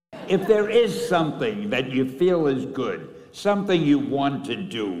If there is something that you feel is good, something you want to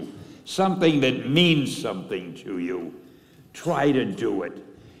do, something that means something to you, try to do it.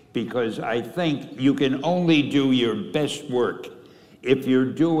 Because I think you can only do your best work if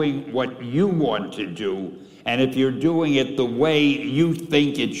you're doing what you want to do, and if you're doing it the way you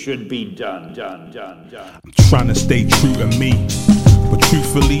think it should be done. I'm trying to stay true to me, but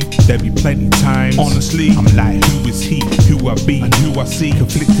truthfully, there be plenty times. Honestly, I'm like, who is he, who I be, and who I see,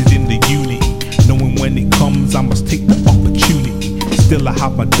 conflicted in the unity. Knowing when it comes, I must take the opportunity. Still, I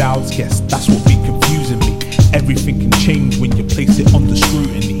have my doubts, guess that's what be confusing me. Everything can change when you place it under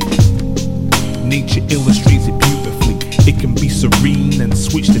scrutiny. Nature illustrates it beautifully. It can be serene and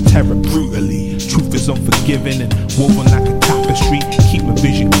switch to terror brutally. Truth is unforgiving and woven like a tapestry. Keep my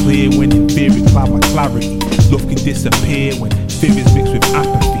vision clear when in fear it cloud my clarity. Love can disappear when fear is mixed with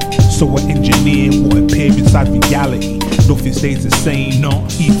apathy. So I engineer what appears inside reality. Nothing stays the same,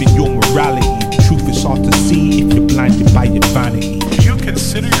 not even your morality. Truth is hard to see if you're blinded by your vanity. Do you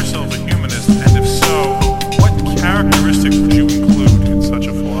consider yourself a humanist, and if so, what characteristics would you include in such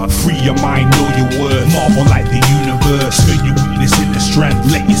a philosophy? Free your mind, know your worth. Marvel like the universe. Turn your weakness into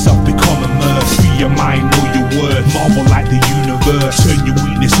strength. Let yourself become immersed. Free your mind, know your worth. Marvel like the universe. Turn your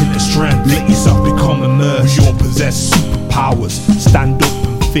weakness into strength. Let yourself become immersed. We all possess superpowers. Stand up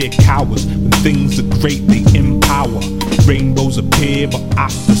and fear cowards. When things are great, they empower. Rainbows appear, but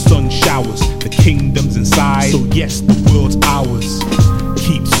after sun showers, the kingdom's inside. So yes, the world's ours.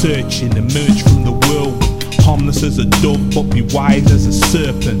 Keep searching, emerge from the whirlwind. Harmless as a dove, but be wise as a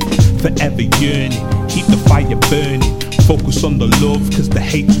serpent. Forever yearning, keep the fire burning. Focus on the love, cause the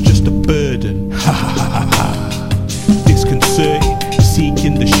hate's just a burden. Ha ha ha ha. Disconcerting,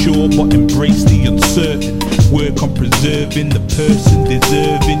 seeking the sure, but embrace the uncertain. Work on preserving the person,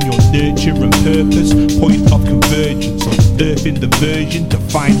 deserving your nurture and purpose. Point of convergence, unearthing the version to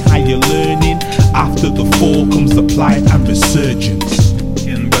find higher learning. After the fall comes the plight and resurgence.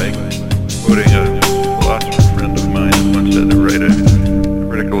 In by quoting a philosopher friend of mine who once had to write a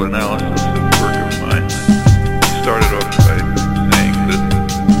critical analysis of the work of mine. He started off by saying that,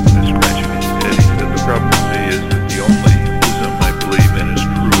 scratching his head, he said, the problem with me is that the only ism I believe in is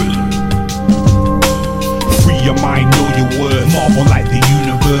truism. Free your mind, know your worth. Marvel like the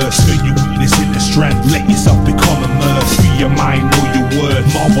universe. Turn your weakness into strength. Let yourself become immersed. Free your mind, know your worth.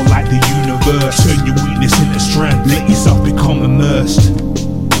 Marvel like the universe.